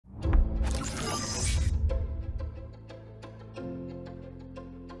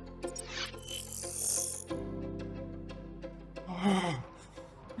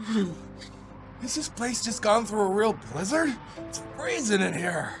Has this place just gone through a real blizzard? It's freezing in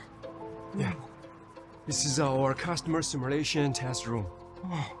here. Yeah. This is our customer simulation test room.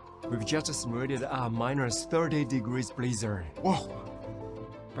 We've just simulated a minus 30 degrees blizzard. Whoa.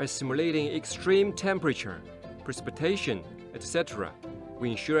 By simulating extreme temperature, precipitation, etc.,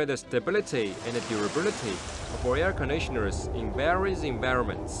 we ensure the stability and the durability of our air conditioners in various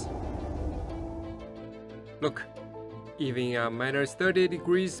environments. Look, even a minus 30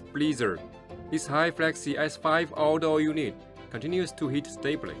 degrees blizzard, this high flexi S5 outdoor unit continues to heat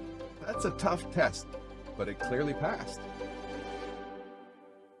stably. That's a tough test, but it clearly passed.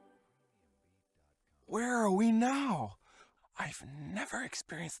 Where are we now? I've never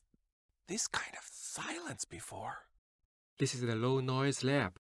experienced this kind of silence before. This is the low noise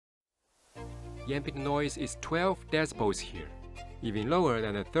lab. The ambient noise is 12 decibels here, even lower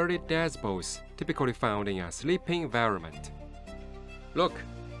than the 30 decibels typically found in a sleeping environment. Look,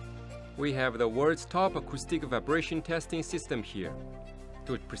 we have the world's top acoustic vibration testing system here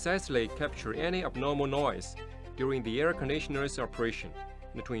to precisely capture any abnormal noise during the air conditioner's operation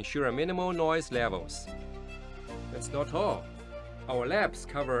and to ensure minimal noise levels. That's not all. Our labs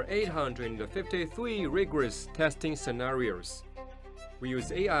cover 853 rigorous testing scenarios. We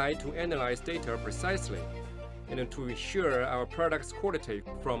use AI to analyze data precisely and to ensure our product's quality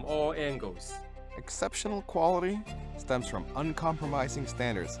from all angles. Exceptional quality stems from uncompromising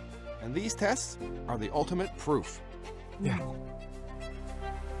standards, and these tests are the ultimate proof. Yeah.